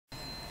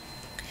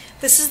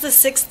This is the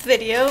 6th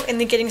video in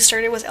the Getting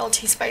Started with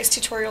LT Spice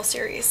tutorial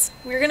series.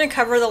 We're going to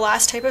cover the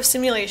last type of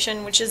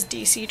simulation, which is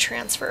DC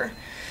transfer.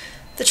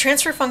 The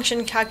transfer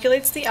function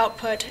calculates the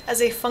output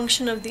as a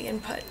function of the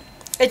input.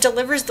 It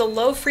delivers the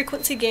low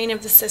frequency gain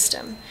of the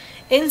system.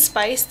 In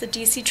Spice, the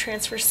DC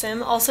transfer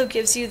sim also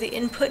gives you the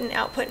input and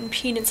output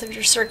impedance of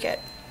your circuit.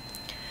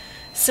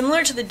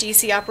 Similar to the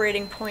DC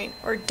operating point,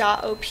 or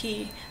 .op,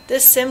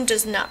 this sim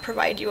does not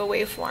provide you a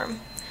waveform.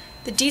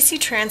 The DC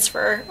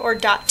transfer, or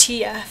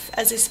 .tf,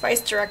 as a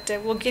Spice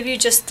directive will give you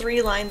just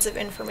 3 lines of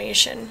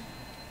information.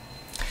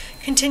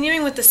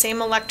 Continuing with the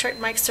same electric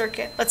mic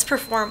circuit, let's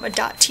perform a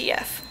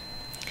 .tf.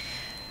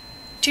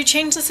 To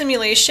change the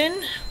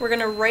simulation, we're going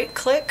to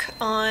right-click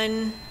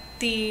on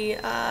the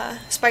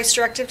Spice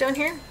directive down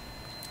here,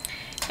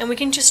 and we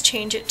can just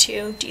change it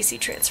to DC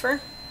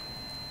transfer.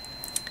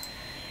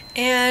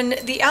 And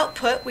the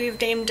output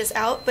we've named as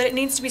out, but it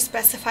needs to be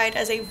specified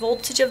as a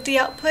voltage of the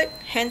output,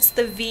 hence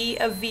the V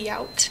of V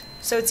out.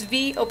 So it's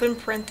V open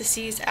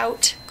parentheses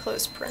out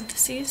close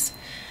parentheses.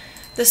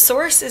 The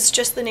source is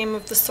just the name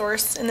of the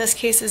source, in this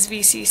case is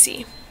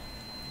VCC.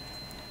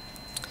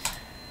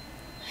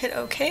 Hit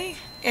OK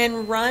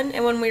and run,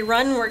 and when we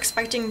run we're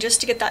expecting just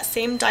to get that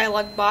same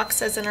dialog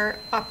box as in our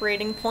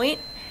operating point,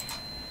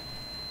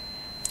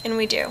 and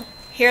we do.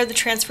 Here the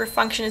transfer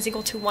function is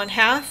equal to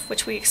 1/2,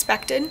 which we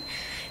expected.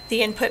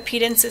 The input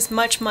impedance is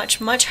much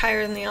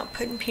higher than the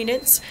output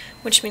impedance,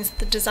 which means that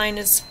the design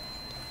is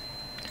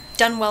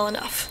done well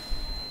enough.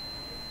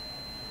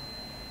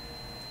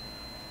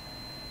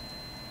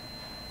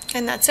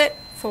 And that's it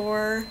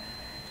for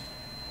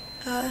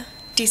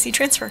DC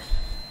transfer.